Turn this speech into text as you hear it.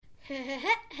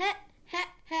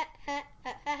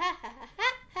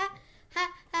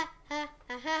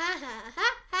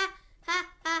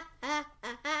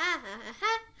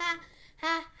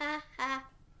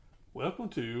Welcome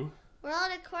to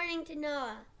World According to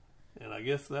Noah. And I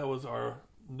guess that was our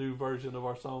new version of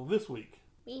our song this week.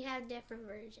 We have different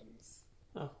versions.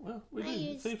 Oh, well, we do.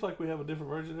 It seems like we have a different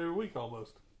version every week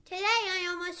almost. Today I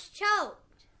almost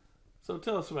choked. So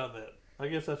tell us about that. I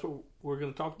guess that's what we're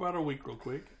going to talk about our week real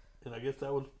quick. And I guess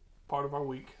that was part of our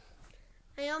week.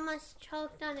 I almost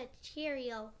choked on a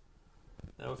Cheerio.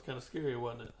 That was kind of scary,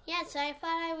 wasn't it? Yes, I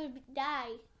thought I would die.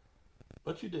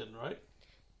 But you didn't, right?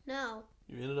 No.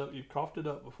 You coughed it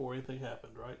up before anything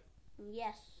happened, right?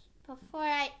 Yes. Before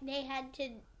they had to,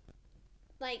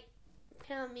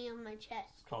 pound me on my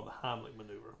chest. It's called the Heimlich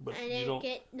maneuver. But I didn't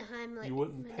get the Heimlich You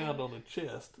wouldn't maneuver. pound on the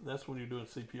chest. That's when you're doing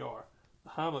CPR.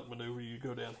 The Heimlich maneuver, you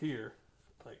go down here,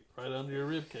 right under your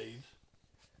rib cage,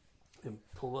 and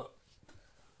pull up.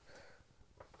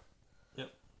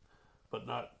 Yep. But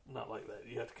not like that.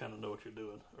 You have to kind of know what you're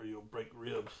doing, or you'll break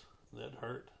ribs. That'd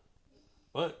hurt.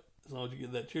 But as long as you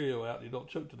get that Cheerio out and you don't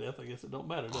choke to death, I guess it don't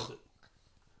matter, does it?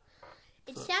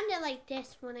 It sounded like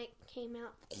this when it came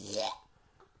out.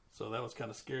 So that was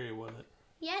kind of scary, wasn't it?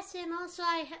 Yes, and also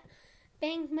I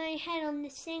banged my head on the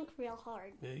sink real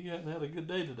hard. Yeah, you haven't had a good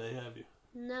day today, have you?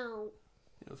 No.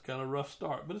 It was kind of a rough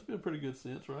start, but it's been pretty good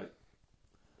since, right?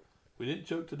 We didn't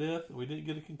choke to death, and we didn't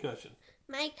get a concussion.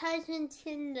 My cousin's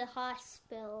in the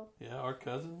hospital. Yeah, our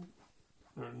cousin,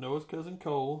 or Noah's cousin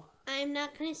Cole. I'm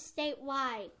not going to state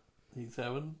why. He's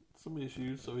having some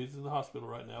issues, so he's in the hospital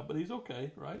right now, but he's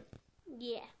okay, right?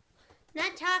 Yeah.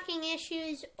 Not talking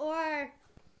issues or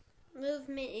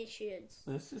movement issues.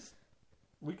 It's just,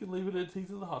 we can leave it as he's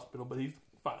in the hospital, but he's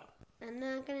fine. I'm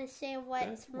not going to say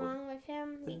what's wrong with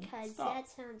him because that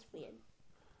sounds weird.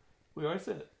 We already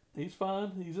said it. He's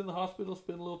fine. He's in the hospital,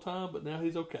 spent a little time, but now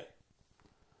he's okay.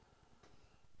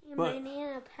 And my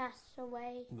Nana passed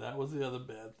away. That was the other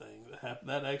bad thing.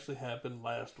 That actually happened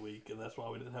last week, and that's why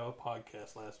we didn't have a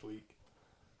podcast last week.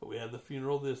 But we had the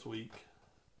funeral this week.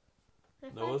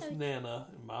 Noah's Nana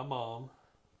and my mom.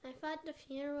 I thought the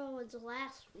funeral was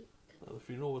last week. The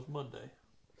funeral was Monday.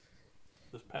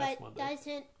 This past Monday. But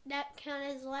doesn't that count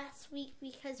as last week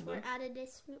because we're out of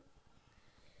this?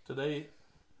 Today,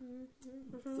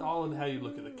 it's all in how you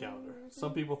look at the calendar.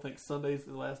 Some people think Sunday's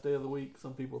the last day of the week.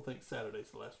 Some people think Saturday's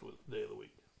the last day of the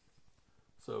week.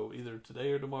 So either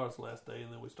today or tomorrow's the last day,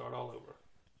 and then we start all over.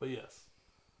 But yes,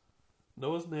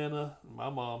 Noah's Nana and my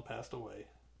mom passed away.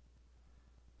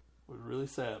 It was really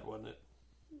sad, wasn't it?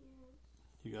 Yeah.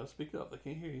 You got to speak up. They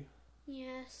can't hear you.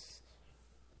 Yes.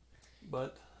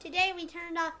 But today we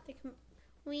turned off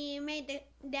we made the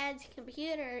dad's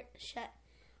computer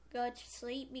go to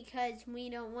sleep because we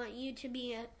don't want you to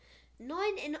be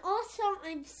annoyed. And also,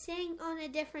 I'm sitting on a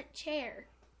different chair.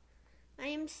 I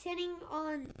am sitting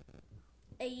on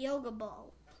a yoga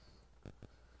ball.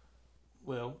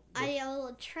 Well,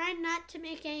 I'll try not to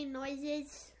make any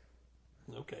noises.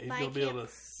 Okay, he's going to be able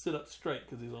to sit up straight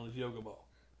because he's on his yoga ball.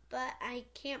 But I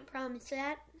can't promise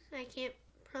that. I can't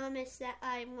promise that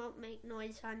I won't make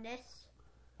noise on this.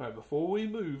 All right, before we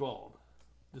move on,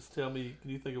 just tell me, can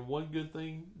you think of one good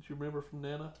thing that you remember from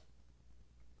Nana?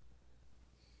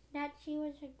 That she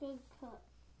was a good cook.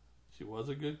 She was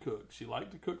a good cook. She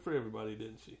liked to cook for everybody,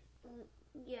 didn't she?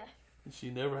 Yeah. And she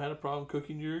never had a problem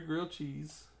cooking your grilled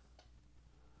cheese.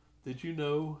 Did you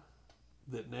know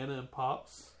that Nana and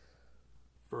Pops,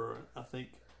 for I think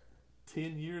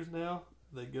 10 years now,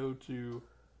 they go to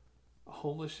a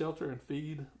homeless shelter and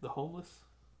feed the homeless?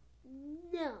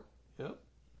 No. Yep.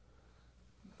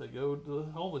 They go to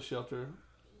the homeless shelter,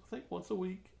 I think once a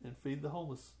week, and feed the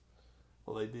homeless.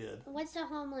 Well, they did. What's a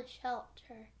homeless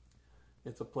shelter?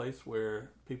 It's a place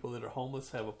where people that are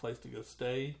homeless have a place to go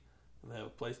stay, and they have a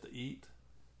place to eat.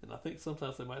 And I think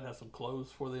sometimes they might have some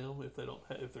clothes for them if they don't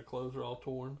if their clothes are all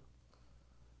torn.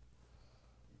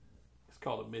 It's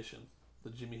called a mission.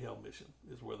 The Jimmy Hale Mission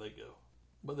is where they go.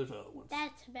 But there's other ones.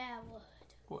 That's a bad word.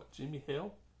 What, Jimmy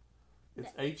Hale?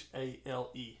 It's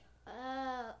H-A-L-E.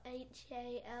 Oh,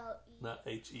 H-A-L-E. Not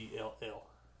H-E-L-L.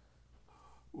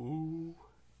 Ooh.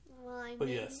 Well, but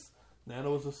yes,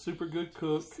 Nana was a super good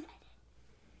cook.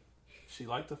 She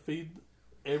liked to feed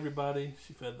everybody.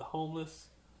 She fed the homeless.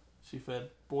 She fed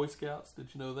Boy Scouts.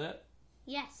 Did you know that?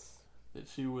 Yes. That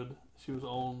she was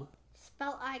on...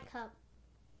 Spell I-Cup.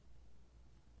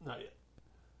 Not yet.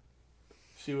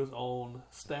 She was on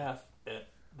staff at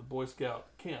the Boy Scout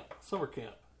camp, summer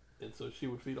camp. And so she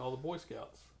would feed all the Boy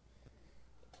Scouts.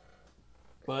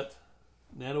 But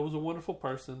Nana was a wonderful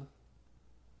person.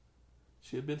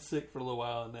 She had been sick for a little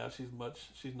while, and now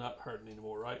she's not hurting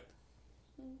anymore, right?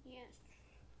 Yes.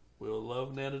 We'll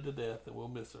love Nana to death and we'll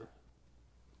miss her.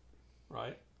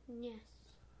 Right? Yes.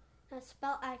 Now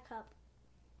spell iCup.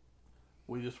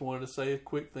 We just wanted to say a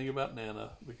quick thing about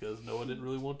Nana because Noah didn't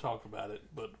really want to talk about it,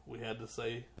 but we had to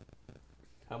say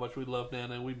how much we love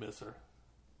Nana and we miss her.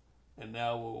 And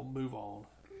now we'll move on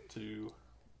to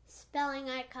Spelling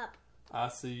iCup.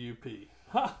 ICUP.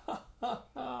 Ha ha ha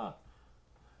ha.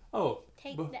 Oh,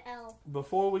 Take the L.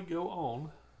 before we go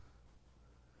on,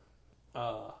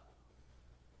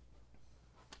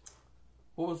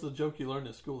 what was the joke you learned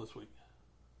in school this week?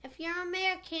 If you're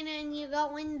American and you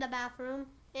go in the bathroom,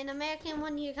 and American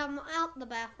when you come out the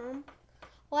bathroom,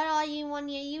 what are you when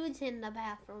you use in the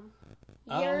bathroom?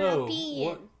 I don't know.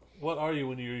 European. What are you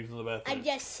when you're using the bathroom? I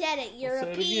just said it. Well,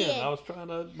 European. say it again. I was trying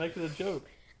to make it a joke.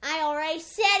 I already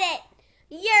said it.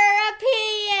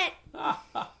 European.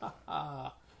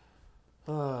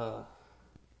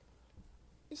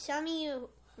 Some of you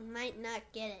might not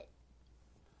get it.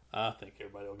 I think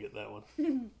everybody will get that one.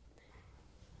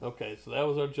 Okay, so that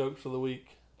was our jokes for the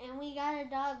week. And we got a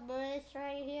dog, Brutus,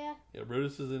 right here. Yeah,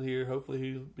 Brutus is in here. Hopefully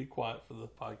he'll be quiet for the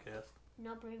podcast.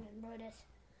 No breathing, Brutus.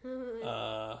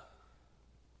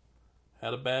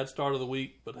 Had a bad start of the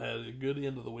week, but had a good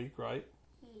end of the week, right?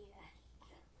 Yeah.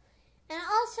 And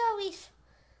also,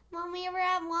 when we were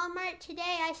at Walmart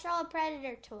today, I saw a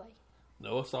Predator toy.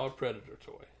 Noah saw a Predator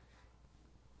toy.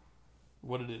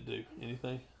 What did it do?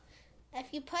 Anything?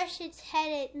 If you push its head,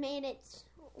 it made its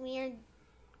weird...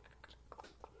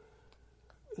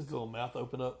 His little mouth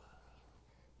open up?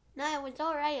 No, it was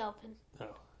already open.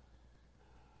 No.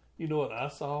 You know what I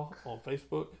saw on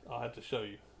Facebook? I'll have to show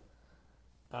you.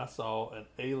 I saw an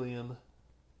alien...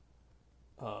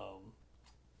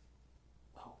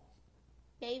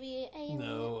 Baby alien?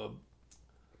 No,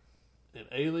 an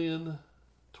alien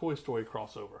Toy Story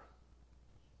crossover.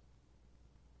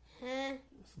 Huh?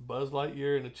 It's Buzz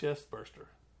Lightyear and a chest burster.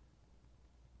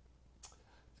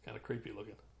 It's kind of creepy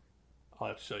looking. I'll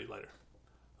have to show you later.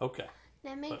 Okay.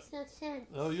 That makes no sense.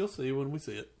 Oh, you'll see when we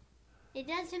see it. It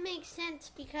doesn't make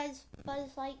sense because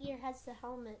Buzz Lightyear has the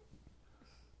helmet.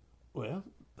 Well,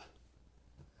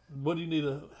 what do you need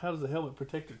how does the helmet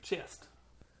protect your chest?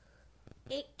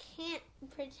 It can't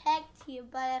protect you,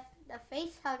 but if the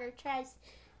face hugger tries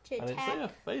to I didn't attack... say a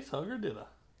face hugger, did I?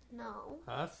 No.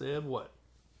 I said what?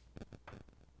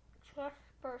 Chest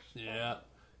burster. Yeah.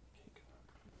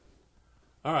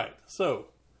 All right, so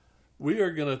we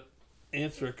are going to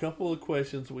answer a couple of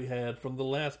questions we had from the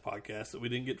last podcast that we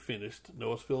didn't get finished.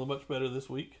 Noah's feeling much better this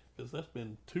week because that's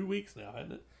been 2 weeks now,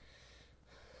 hasn't it?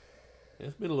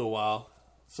 It's been a little while.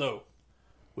 So,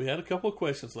 we had a couple of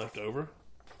questions left over.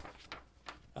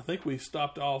 I think we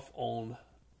stopped off on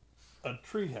a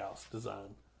treehouse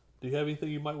design. Do you have anything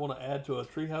you might want to add to a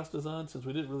treehouse design since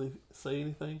we didn't really say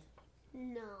anything?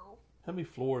 No. How many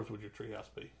floors would your treehouse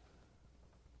be?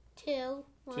 2.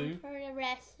 One Two? for the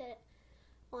rest of it.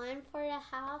 One for the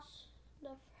house.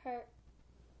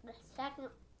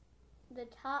 The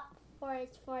top floor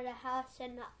is for the house,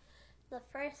 and the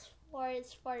first floor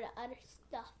is for the other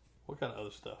stuff. What kind of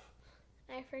other stuff?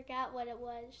 I forgot what it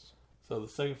was. So the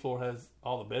second floor has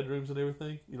all the bedrooms and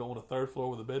everything? You don't want a third floor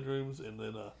with the bedrooms and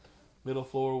then a middle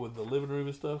floor with the living room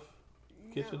and stuff?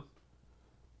 Kitchen?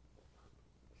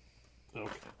 No.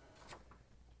 Okay.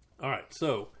 All right,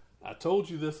 so I told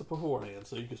you this beforehand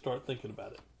so you can start thinking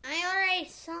about it. I already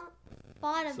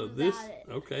thought about it.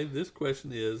 Okay, this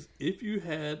question is, if you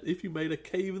made a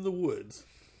cave in the woods,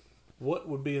 what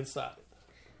would be inside it?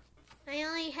 I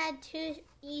only had 2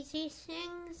 easy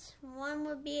things. One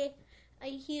would be a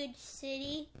huge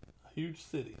city. A huge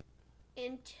city.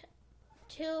 And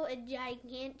 2, a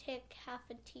gigantic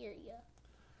cafeteria.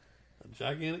 A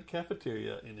gigantic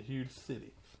cafeteria in a huge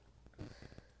city.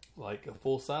 Like a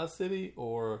full-size city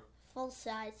or... Full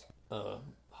size. Hobbit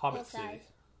Full city. size.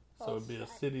 So it'd be a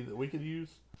city that we could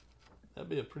use? That'd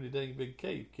be a pretty dang big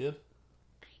cave, kid.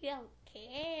 I don't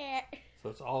care. So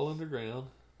it's all underground.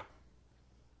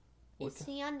 It's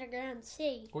the underground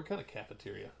sea What kind of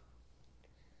cafeteria?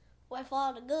 with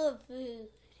all the good food.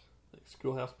 Like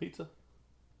Schoolhouse Pizza?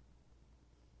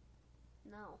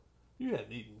 No. You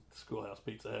hadn't eaten Schoolhouse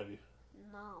Pizza, have you?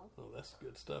 No. Oh, that's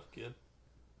good stuff, kid.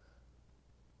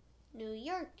 New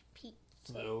York pizza.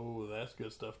 No, that's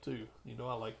good stuff, too. You know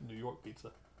I like New York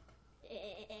pizza.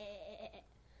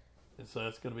 And so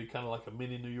that's going to be kind of like a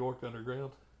mini New York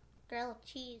underground? Grilled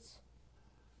cheese.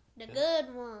 The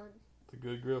good one. The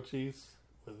good grilled cheese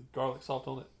with garlic salt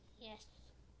on it? Yes.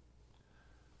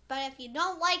 But if you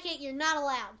don't like it, you're not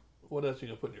allowed. What else are you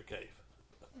going to put in your cave?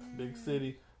 Big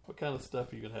city? What kind of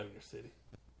stuff are you going to have in your city?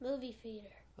 Movie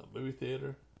theater. A movie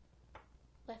theater?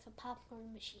 With a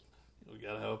popcorn machine. We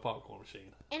gotta have a popcorn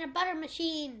machine. And a butter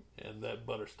machine. And that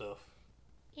butter stuff.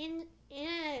 And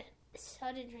a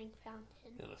soda drink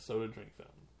fountain. And a soda drink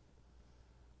fountain.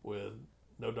 With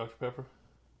no Dr. Pepper?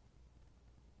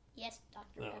 Yes,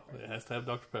 Dr. Pepper. No, it has to have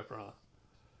Dr. Pepper, huh?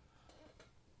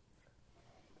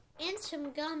 And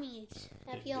some gummies.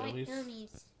 If you like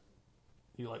gummies.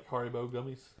 You like Haribo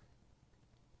gummies?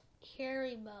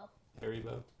 Haribo.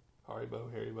 Haribo?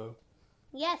 Haribo?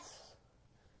 Yes.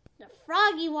 The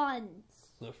froggy ones.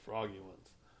 The froggy ones.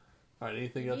 Alright,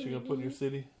 anything else you're going to put in your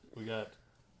city? We got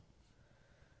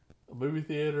a movie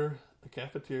theater, a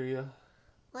cafeteria.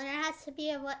 Well, there has to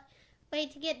be a way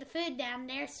to get the food down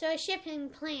there, so a shipping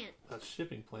plant. A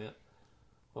shipping plant?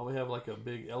 Well, we have like a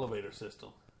big elevator system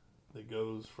that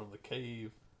goes from the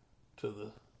cave to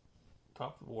the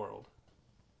top of the world.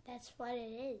 That's what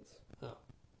it is.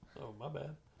 Oh, my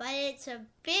bad. But it's a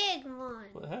big one.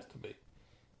 Well, it has to be.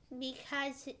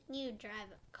 Because you drive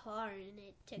a car in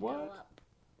it to What? go up.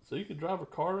 So you can drive a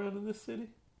car around in this city?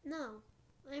 No.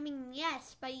 I mean,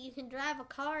 yes, but you can drive a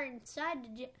car inside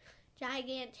the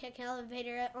gigantic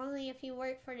elevator only if you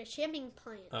work for the shipping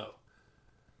plant. Oh.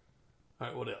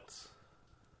 Alright, what else?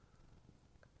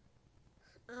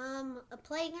 A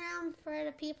playground for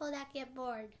the people that get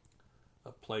bored.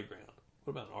 A playground.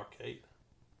 What about an arcade?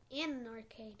 And an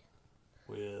arcade.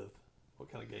 With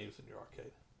what kind of games in your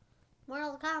arcade?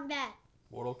 Mortal Kombat.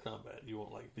 Mortal Kombat. You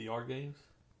want like VR games?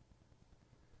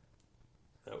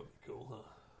 That would be cool,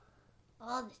 huh?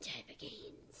 All the type of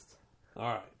games.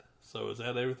 Alright. So is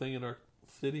that everything in our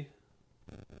city?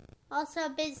 Also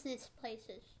business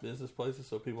places. Business places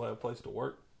so people have a place to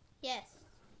work? Yes.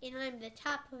 And I'm the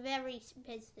top of every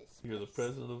business You're the place.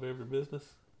 president of every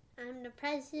business? I'm the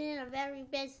president of every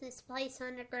business place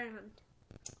underground.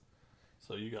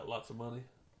 So you got lots of money?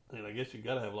 And I guess you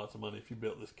got to have lots of money if you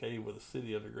built this cave with a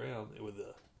city underground with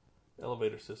a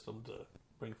elevator system to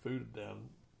bring food down.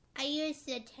 I used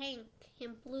a tank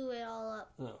and blew it all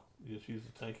up. Oh, you just used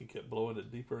the tank and kept blowing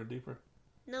it deeper and deeper?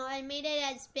 No, I made it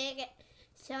as big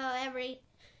so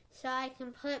I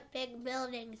can put big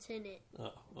buildings in it.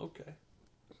 Oh, okay.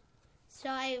 So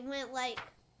I went like,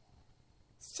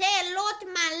 say hello to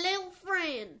my little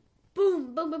friend.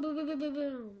 Boom, boom, boom, boom, boom, boom, boom,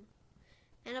 boom.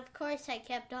 And of course I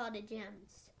kept all the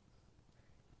gems.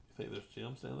 You think there's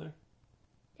gems down there?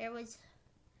 There was,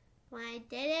 when I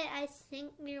did it, I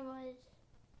think there was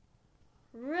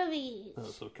rubies. Oh,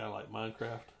 so kind of like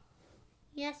Minecraft?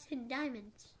 Yes, and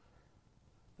diamonds.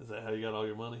 Is that how you got all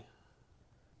your money?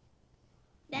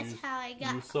 That's how I got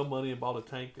You used some money and bought a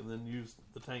tank and then used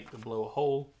the tank to blow a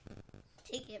hole.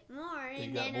 to get more. And you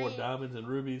And got then more diamonds and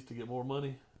rubies to get more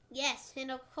money. Yes,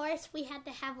 and of course we had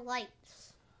to have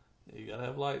lights. You got to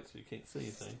have lights so you can't see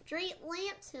anything. Street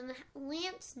lamps and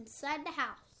lamps inside the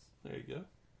house. There you go.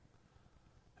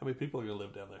 How many people are going to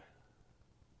live down there?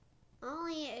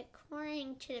 Only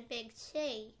according to the big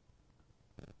city.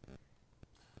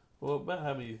 Well, about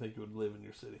how many do you think would live in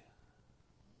your city?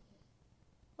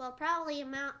 Well, probably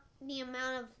the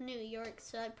amount of New York,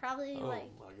 so I'd probably Oh,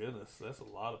 my goodness. That's a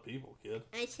lot of people, kid.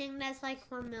 I think that's like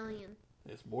 1 million.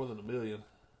 It's more than 1 million.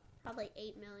 Probably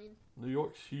 8 million. New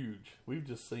York's huge. We've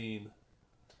just seen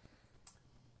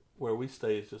where we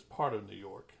stay is just part of New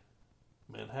York.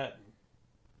 Manhattan.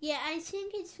 Yeah, I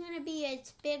think it's going to be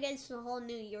as big as the whole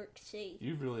New York City.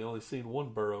 You've really only seen one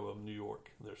borough of New York.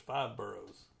 There's 5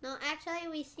 boroughs. No, actually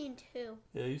we've seen 2.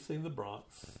 Yeah, you've seen the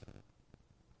Bronx.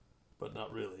 But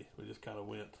not really. We just kind of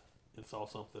went and saw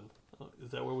something.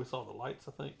 Is that where we saw the lights,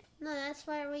 I think? No, that's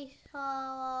where we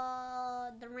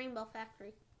saw the Rainbow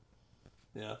Factory.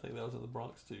 Yeah, I think that was in the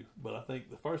Bronx too. But I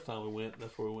think the first time we went,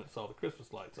 that's where we went and saw the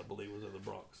Christmas lights, I believe, was in the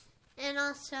Bronx. And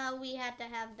also we had to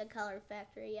have the Color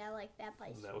Factory. I like that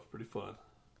place. And that was pretty fun.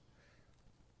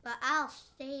 But I'll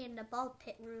stay in the ball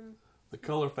pit room. The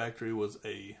Color Factory was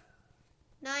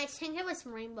No, I think it was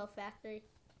Rainbow Factory.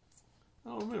 I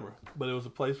don't remember. But it was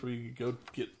a place where you could go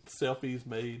get selfies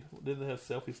made. Didn't they have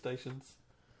selfie stations?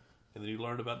 And then you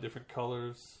learned about different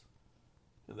colors.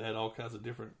 And they had all kinds of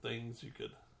different things you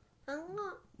could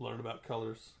learn about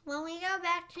colors. When we go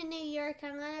back to New York,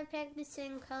 I'm going to pick the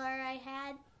same color I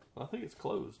had. Well, I think it's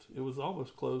closed. It was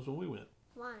almost closed when we went.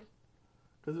 Why?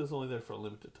 Because it was only there for a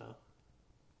limited time.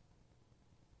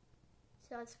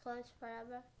 So it's closed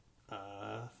forever?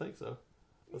 I think so.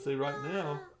 But see, right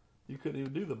now, you couldn't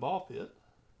even do the ball pit.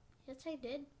 Yes, I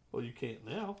did. Well, you can't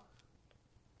now.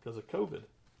 Because of COVID.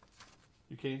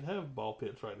 You can't have ball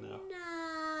pits right now. No.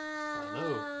 I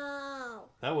know.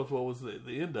 That was what was the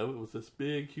end of it. Was this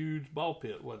big, huge ball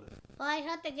pit, wasn't it? Well, I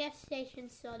heard the gift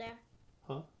station's still there.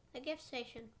 Huh? The gift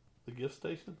station. The gift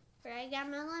station? Where I got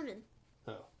my lemon.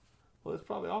 Oh. Well, it's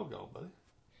probably all gone, buddy.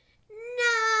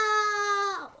 No!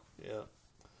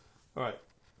 All right.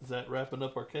 Is that wrapping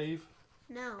up our cave?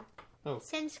 No. Oh.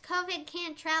 Since COVID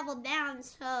can't travel down,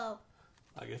 so...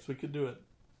 I guess we could do it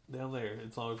down there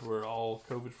as long as we're all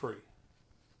COVID free.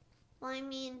 Well, I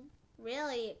mean,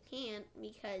 really it can't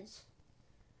because...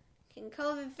 Can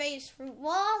COVID phase through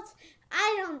walls?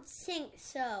 I don't think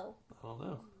so. I don't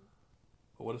know.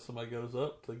 But what if somebody goes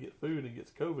up to get food and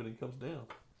gets COVID and comes down?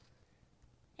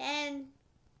 And...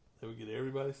 They would get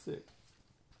everybody sick.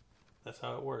 That's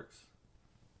how it works.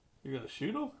 You're going to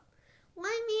shoot them? Well,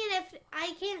 I mean, if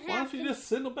I can't have... Why don't you just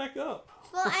send them back up?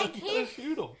 Well, I You can't... gotta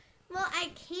shoot them. Well,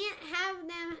 I can't have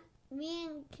them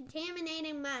being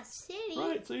contaminating my city.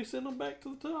 Right, so you send them back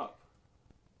to the top.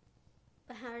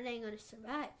 But how are they going to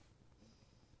survive?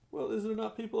 Well, is there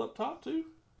not people up top too?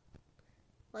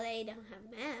 Well, they don't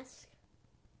have masks.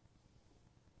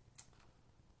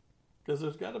 Because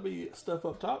there's got to be stuff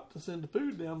up top to send the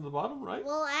food down to the bottom, right?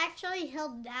 Well, actually,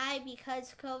 he'll die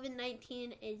because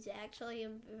COVID-19 is actually a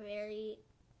very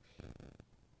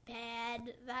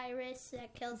bad virus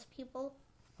that kills people.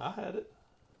 I had it.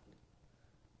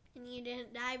 And you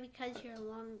didn't die because your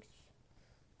lungs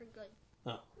are good.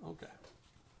 Oh, okay.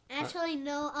 Actually,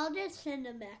 no, I'll just send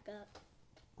them back up.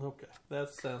 Okay.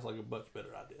 That sounds like a much better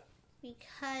idea.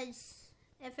 Because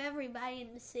if everybody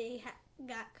in the city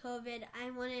got COVID,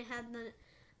 I want to have the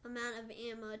amount of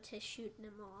ammo to shoot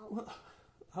them all. Well,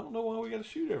 I don't know why we got to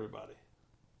shoot everybody.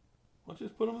 Why don't you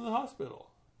just put them in the hospital?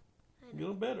 Get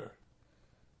them better.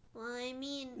 Well, I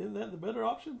mean... Isn't that the better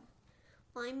option?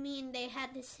 Well, I mean, they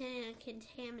had to sit in a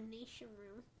contamination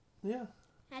room. Yeah.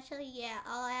 Actually, yeah,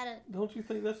 I'll add a... Don't you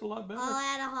think that's a lot better? I'll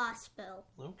add a hospital.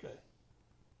 Okay.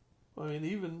 I mean,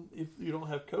 even if you don't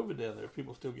have COVID down there,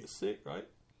 people still get sick, right?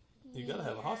 You got to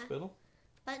have a hospital.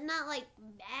 But not like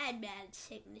bad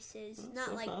sicknesses. Well, not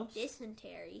sometimes. like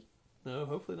dysentery. No,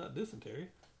 hopefully not dysentery.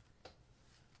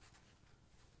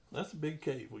 That's a big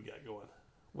cave we got going.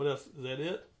 What else? Is that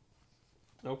it?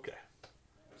 Okay.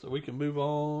 So we can move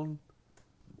on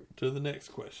to the next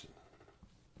question.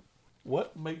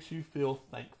 What makes you feel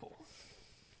thankful?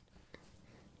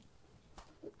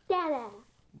 Dada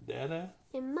Dada?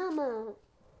 and Mama.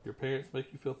 Your parents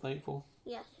make you feel thankful?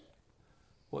 Yes.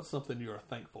 What's something you are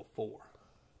thankful for?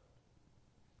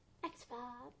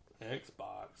 Xbox.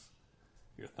 Xbox.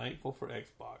 You're thankful for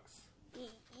Xbox.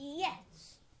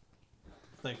 Yes.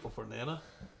 Thankful for Nana?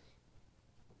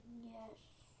 Yes.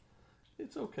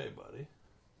 It's okay, buddy.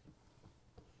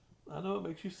 I know it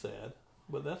makes you sad,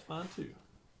 but that's fine too.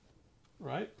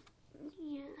 Right?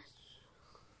 Yes.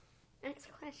 Next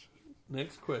question.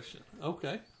 Next question.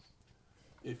 Okay.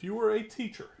 If you were a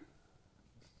teacher,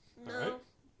 No. all right,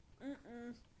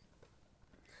 Mm-mm.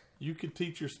 you could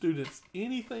teach your students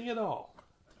anything at all.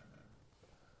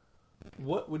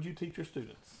 What would you teach your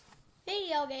students?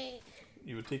 Video game.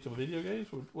 You would teach them video games?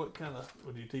 What kind of,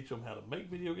 would you teach them how to make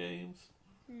video games?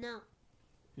 No.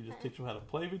 You just teach them how to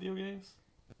play video games?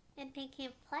 If they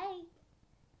can't play.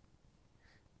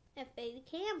 If they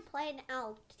can play, then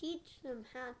I'll teach them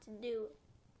how to do it.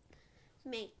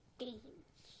 Make games.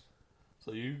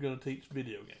 So you're going to teach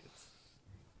video games?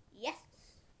 Yes.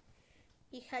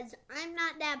 Because I'm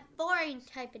not that boring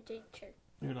type of teacher.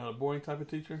 You're not a boring type of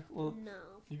teacher? Well, No.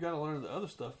 you got to learn the other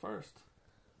stuff first.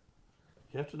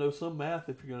 You have to know some math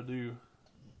if you're going to do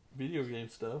video game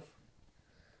stuff.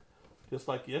 Just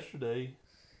like yesterday,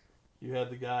 you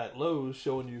had the guy at Lowe's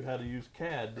showing you how to use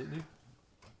CAD, didn't you?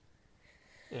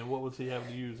 And what was he having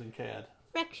to use in CAD?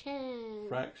 Friction.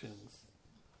 Fractions.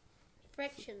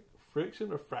 Friction.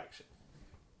 Friction or fraction?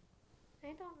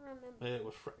 I don't remember. Yeah, it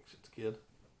was fractions, kid.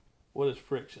 What is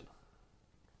friction?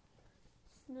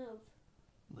 Smooth.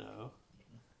 No.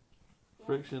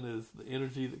 Friction is the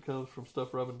energy that comes from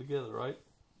stuff rubbing together, right?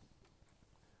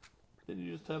 Didn't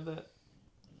you just have that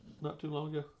not too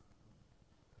long ago?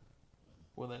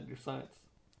 Wasn't that in your science?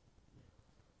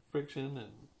 Friction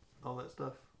and all that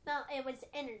stuff? No, it was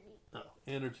energy. No,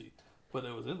 energy. But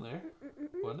it was in there,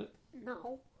 wasn't it?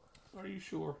 No. Are you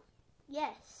sure?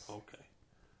 Yes. Okay.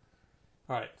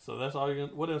 All right, so that's all you're going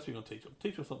to... What else are you going to teach them?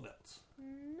 Teach them something else.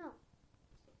 No.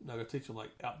 You're not going to teach them,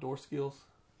 like, outdoor skills?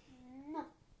 No.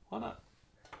 Why not?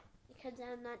 Because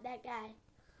I'm not that guy.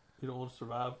 You don't want to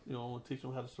survive? You don't want to teach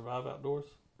them how to survive outdoors?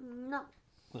 No.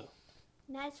 No.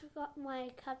 That's what my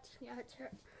Cub Scouts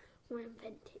were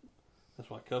invented. That's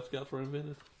why Cub Scouts were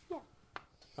invented? Yeah.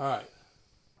 All right.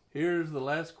 Here's the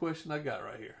last question I got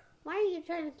right here. Why are you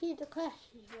trying to keep the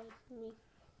questions away from me?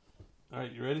 All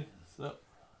right, you ready? So,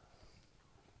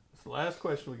 it's the last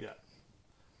question we got.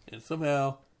 And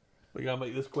somehow, we got to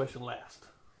make this question last.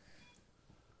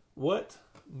 What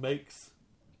makes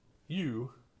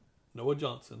you, Noah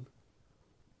Johnson,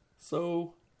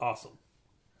 so awesome?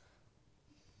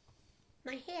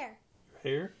 My hair. Your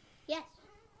hair? Yes.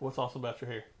 What's awesome about your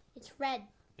hair? It's red.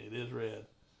 It is red.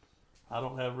 I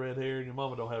don't have red hair, and your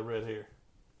mama don't have red hair.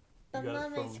 But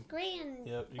Mama's grandfather.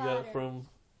 Yep, you got it from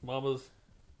Mama's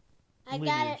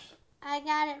lineage. I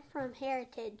got it from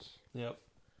heritage. Yep.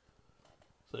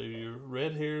 So your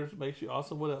red hair makes you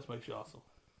awesome. What else makes you awesome?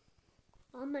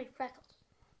 All my freckles.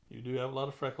 You do have a lot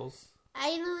of freckles. I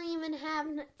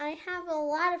have a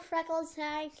lot of freckles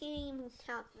that I can't even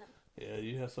count them. Yeah,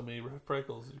 you have so many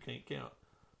freckles you can't count.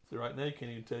 See, right now you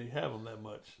can't even tell you have them that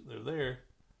much. They're there,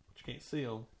 but you can't see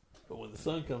them. But when the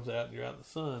sun comes out and you're out in the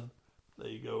sun,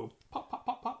 they go pop, pop,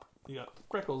 pop, pop. You got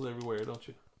freckles everywhere, don't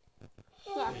you?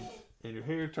 Yeah. And your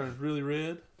hair turns really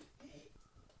red.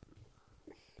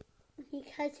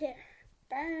 Because it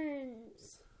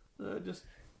burns. It just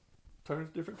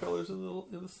turns different colors in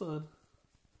the sun.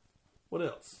 What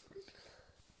else?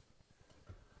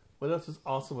 What else is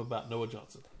awesome about Noah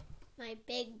Johnson? My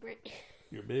big brain.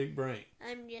 Your big brain.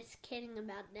 I'm just kidding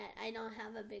about that. I don't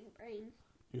have a big brain.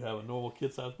 You have a normal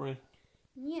kid-sized brain?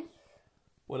 Yes.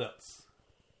 What else?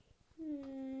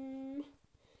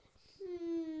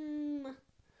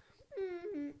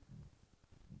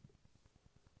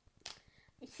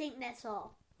 I think that's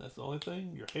all. That's the only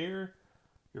thing? Your hair,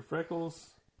 your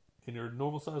freckles, and your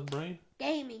normal-sized brain?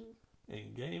 Gaming.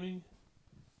 And gaming?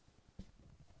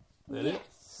 That yes.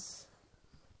 it?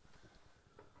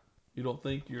 You don't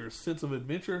think your sense of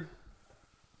adventure?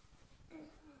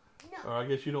 No. Or I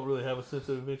guess you don't really have a sense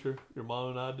of adventure. Your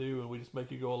mom and I do, and we just make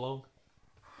you go along?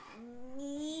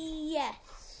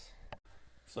 Yes.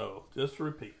 So, just to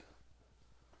repeat.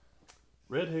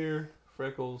 Red hair,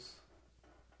 freckles,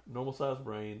 normal-sized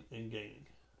brain, and gaming.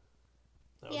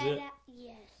 That was it?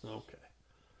 Yes. Okay.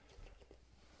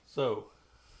 So,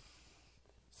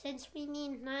 since we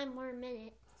need 9 more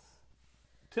minutes.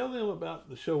 Tell them about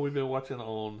the show we've been watching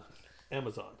on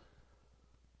Amazon.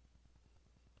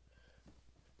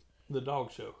 The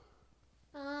dog show.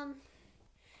 I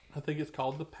think it's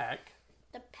called The Pack.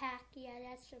 The Pack, yeah,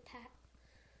 that's The Pack.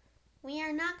 We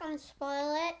are not going to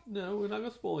spoil it. No, we're not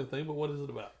going to spoil anything, but what is it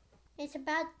about? It's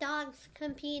about dogs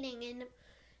competing, and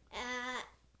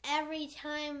every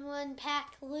time one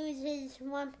pack loses,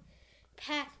 one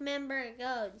pack member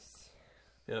goes.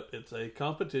 Yep, it's a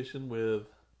competition with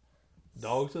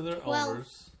dogs and their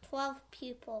owners. 12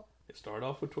 people. It started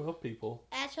off with 12 people.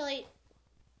 Actually,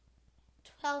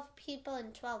 12 people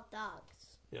and 12 dogs.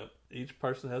 Yep, each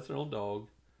person has their own dog.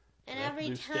 And they every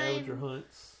have to do scavenger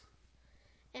hunts.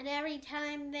 And every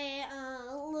time they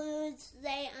lose,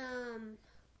 they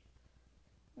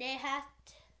have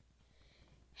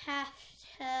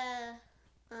to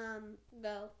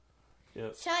go.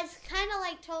 Yep. So it's kind of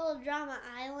like Total Drama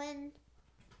Island,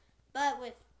 but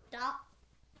with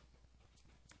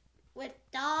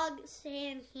dogs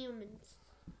and humans.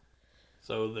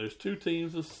 So there's 2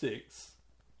 teams of 6,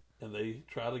 and they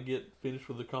try to get finished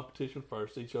with the competition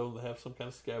first. Each of them have some kind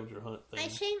of scavenger hunt thing. I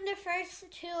think the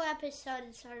first 2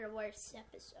 episodes are the worst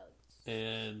episodes.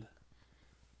 And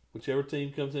whichever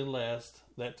team comes in last,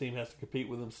 that team has to compete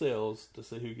with themselves to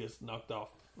see who gets knocked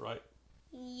off, right?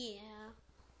 Yeah.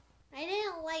 I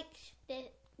didn't like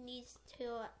these 2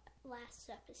 last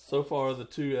episodes. So far, the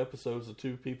 2 episodes, the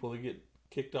 2 people that get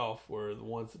kicked off were the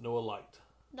ones that Noah liked.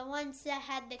 The ones that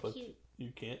had the But cute.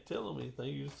 You can't tell them anything.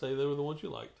 You just say they were the ones you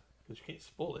liked. Because you can't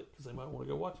spoil it, because they might want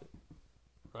to go watch it.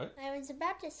 Right? I was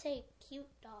about to say cute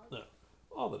dogs. No.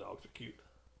 All the dogs are cute.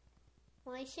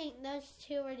 Well, I think those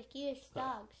 2 are the cutest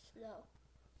dogs, though.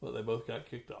 But they both got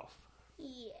kicked off.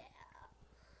 Yeah.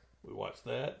 We watched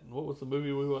that. And what was the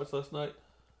movie we watched last night?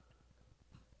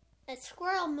 A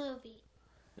squirrel movie.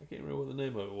 I can't remember what the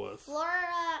name of it was.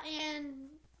 Flora and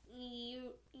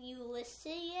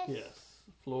Ulysses? Yes.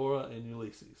 Flora and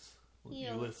Ulysses.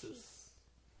 Ulysses.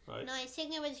 Right? No, I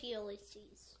think it was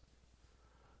Ulysses.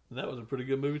 And that was a pretty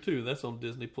good movie, too. That's on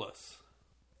Disney+.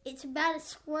 It's about a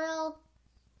squirrel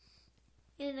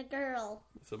and a girl.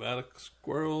 It's about a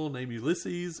squirrel named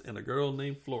Ulysses and a girl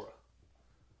named Flora.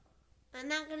 I'm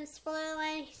not going to spoil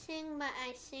anything, but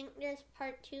I think there's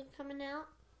part 2 coming out.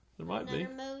 There might be.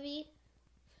 Another movie.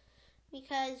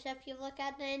 Because if you look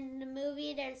at the end of the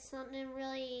movie, there's something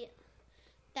really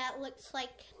that looks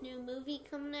like new movie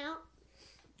coming out.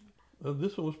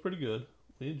 This one was pretty good.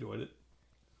 We enjoyed it.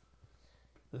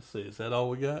 Let's see. Is that all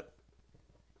we got?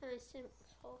 I think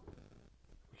so.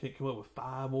 We can't come up with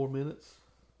 5 more minutes?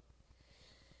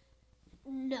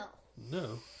 No.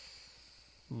 No.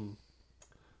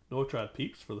 Noah tried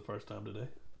Peeps for the first time today.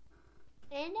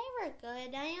 And they were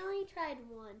good. I only tried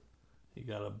one. He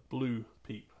got a blue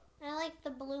Peep. I like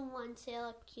the blue ones. They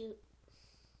look cute.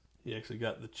 He actually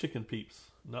got the chicken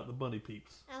Peeps, not the bunny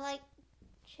Peeps. I like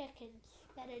chickens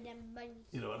better than bunnies.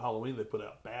 You know, at Halloween they put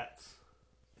out bats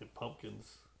and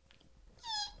pumpkins.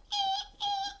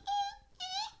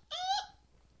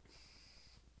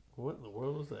 What in the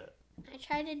world was that? I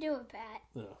tried to do a bat.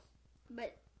 No.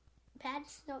 But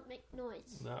bats don't make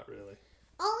noise. Not really.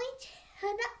 Only to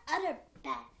the other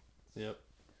bat. Yep.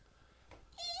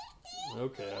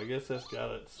 Okay, I guess that's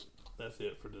got it. That's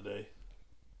it for today.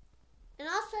 And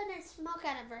also there's smoke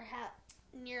out of our house,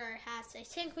 near our house. I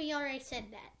think we already said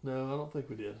that. No, I don't think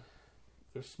we did.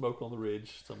 There's smoke on the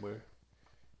ridge somewhere.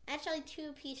 Actually,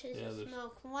 2 pieces of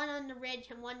smoke. One on the ridge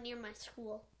and one near my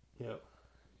school. Yep.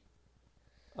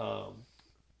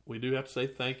 We do have to say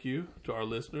thank you to our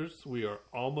listeners. We are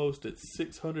almost at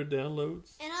 600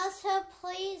 downloads. And also,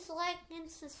 please like and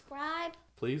subscribe.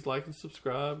 Please like and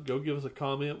subscribe. Go give us a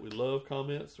comment. We love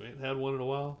comments. We ain't had one in a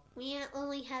while. We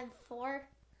only had 4.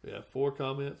 We have 4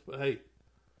 comments, but hey.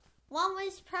 One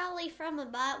was probably from a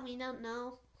bot. We don't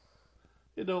know.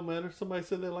 It don't matter. Somebody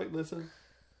said they like listening.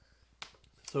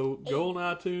 So go on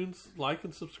iTunes, like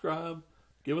and subscribe.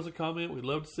 Give us a comment. We'd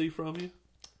love to see from you.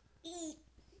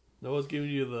 Noah's giving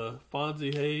you the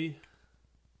Fonzie hey.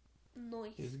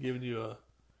 Noise. He's giving you a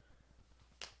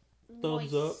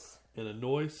thumbs up and a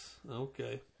noise.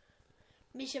 Okay.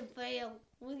 Mission failed.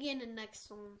 We'll get the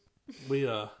next one. We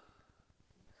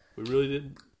really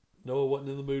didn't. Noah wasn't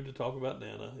in the mood to talk about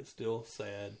Nana. It's still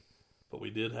sad, but we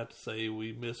did have to say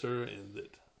we miss her and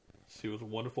that she was a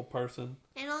wonderful person.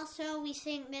 And also, we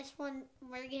think this one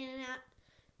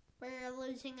we're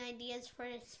losing ideas for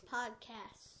this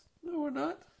podcast. No, we're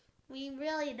not. We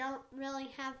really don't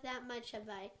have that much of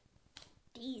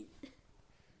ideas.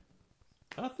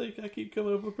 I think I keep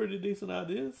coming up with pretty decent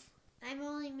ideas. I've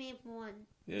only made one.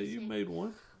 Yeah, you made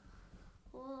one.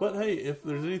 Whoa. But hey, if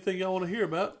there's anything y'all want to hear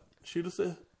about, shoot us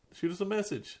a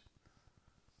message.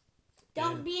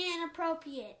 Don't be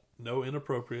inappropriate. No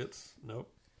inappropriates.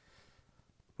 Nope.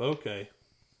 But okay.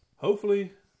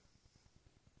 Hopefully,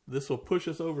 this will push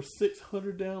us over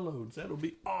 600 downloads. That'll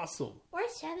be awesome. Or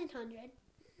 700.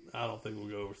 I don't think we'll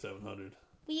go over 700.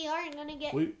 We are going to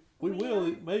get... We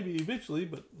will, maybe eventually,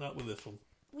 but not with this one.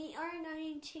 We are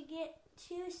going to get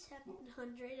to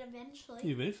 700 eventually.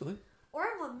 Eventually. Or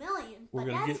 1 million. But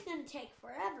that's going to take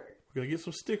forever. We're going to get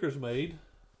some stickers made.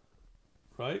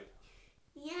 Right?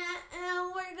 Yeah,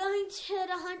 and we're going to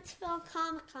the Huntsville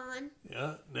Comic-Con.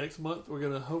 Yeah, next month we're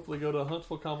going to hopefully go to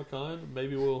Huntsville Comic-Con.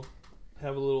 Maybe we'll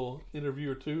have a little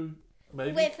interview or two.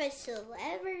 Maybe. With a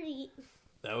celebrity.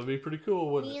 That would be pretty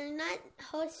cool, wouldn't it? We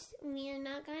are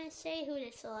not going to say who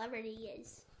the celebrity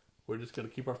is. We're just going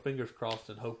to keep our fingers crossed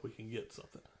and hope we can get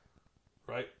something.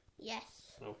 Right? Yes.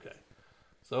 Okay.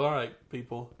 So, all right,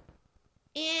 people.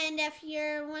 And if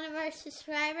you're one of our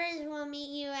subscribers, we'll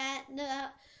meet you at the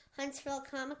Huntsville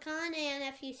Comic-Con. And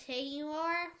if you say you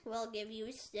are, we'll give you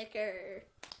a sticker.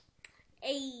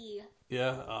 Hey.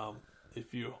 Yeah,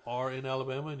 if you are in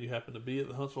Alabama and you happen to be at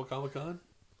the Huntsville Comic-Con,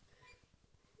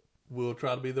 we'll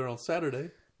try to be there on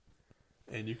Saturday,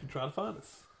 and you can try to find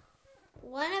us.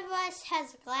 One of us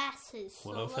has glasses.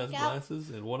 One of us has glasses,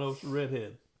 and one of us is a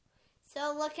redhead.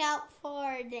 So look out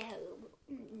for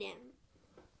them.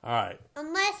 All right.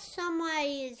 Unless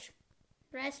somebody is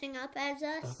dressing up as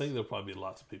us. I think there'll probably be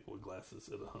lots of people with glasses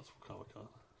at the Huntsville Comic-Con.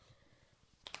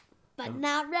 But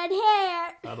not red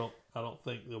hair. I don't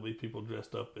think there'll be people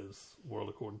dressed up as World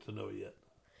According to Noah yet.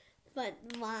 But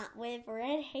not with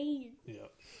red hair. Yeah.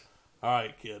 All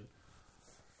right, kid.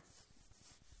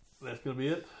 That's going to be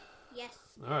it? Yes.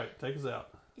 All right, take us out.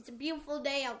 It's a beautiful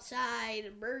day outside.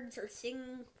 The birds are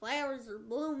singing. Flowers are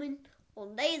blooming.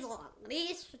 All days long.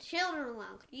 These children like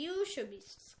you should be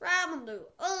subscribing to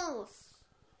us.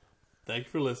 Thank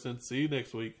you for listening. See you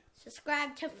next week.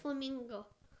 Subscribe to Flamingo.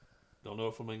 Don't know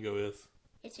what Flamingo is.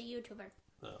 It's a YouTuber.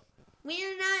 No. We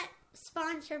are not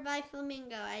sponsored by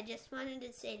Flamingo. I just wanted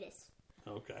to say this.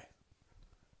 Okay.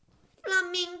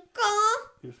 Flamingo.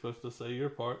 You're supposed to say your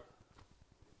part.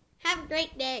 Have a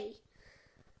great day.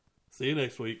 See you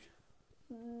next week.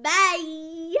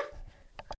 Bye.